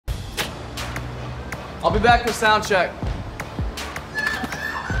I'll be back for sound check.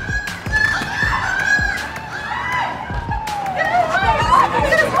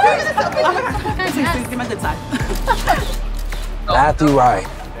 Get my good side. Matthew Rife.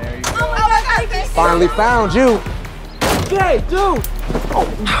 There you go. Oh my God, finally found you. Hey, dude! What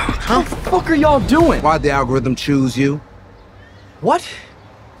the fuck are y'all doing? Why'd the algorithm choose you? What?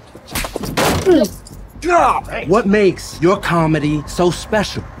 What makes your comedy so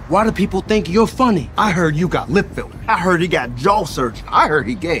special? Why do people think you're funny? I heard you got lip filler. I heard he got jaw surgery. I heard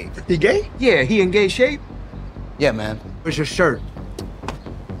he gay. He gay? Yeah, he in gay shape. Yeah, man. Where's your shirt?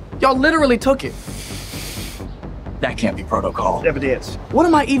 Y'all literally took it. That can't be protocol. Evidence. What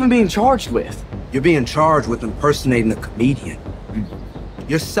am I even being charged with? You're being charged with impersonating a comedian.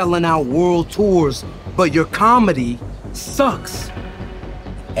 You're selling out world tours, but your comedy sucks.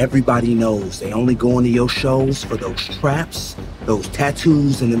 Everybody knows they only go into your shows for those traps, those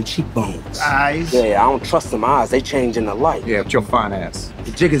tattoos, and them cheekbones. Eyes. Yeah, I don't trust them eyes. They change in the light. Yeah, but your fine ass.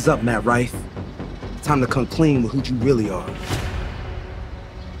 The jig is up, Matt Rife. Time to come clean with who you really are.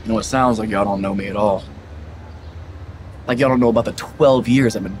 You know, it sounds like y'all don't know me at all. Like y'all don't know about the 12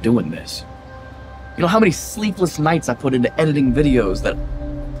 years I've been doing this. You know how many sleepless nights I put into editing videos that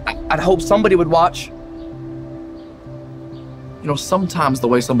I'd hope somebody would watch? You know, sometimes the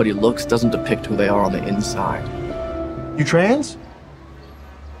way somebody looks doesn't depict who they are on the inside. You trans?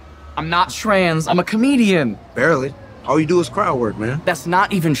 I'm not trans, I'm a comedian. Barely. All you do is crowd work, man. That's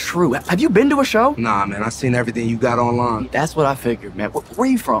not even true. Have you been to a show? Nah, man, I seen everything you got online. That's what I figured, man. Where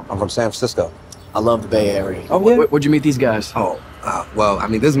are you from? I'm from San Francisco. I love the Bay Area. Oh, yeah? Where'd you meet these guys? Oh, well, I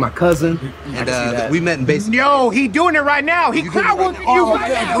mean, this is my cousin, and we met in basic. Yo, he doing it right now. He crowd working you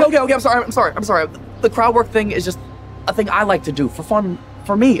right now. Okay, I'm sorry. The crowd work thing is just a thing I like to do for fun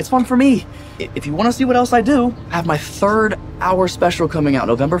for me. It's fun for me. If you want to see what else I do, I have my 3rd hour special coming out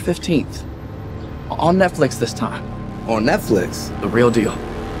November 15th. On Netflix this time. On Netflix? The real deal.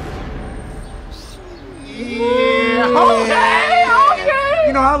 Yeah. Okay.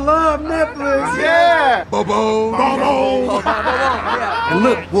 You know, I love Netflix. Yeah. Bobo. And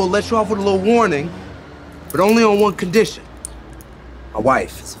look, we'll let you off with a little warning, but only on one condition. My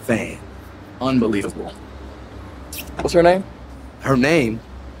wife is a fan. Unbelievable. What's her name? Her name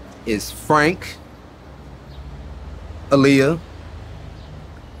is Frank Aaliyah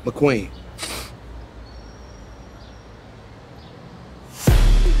McQueen.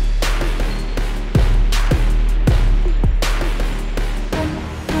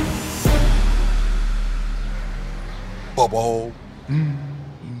 Bobo.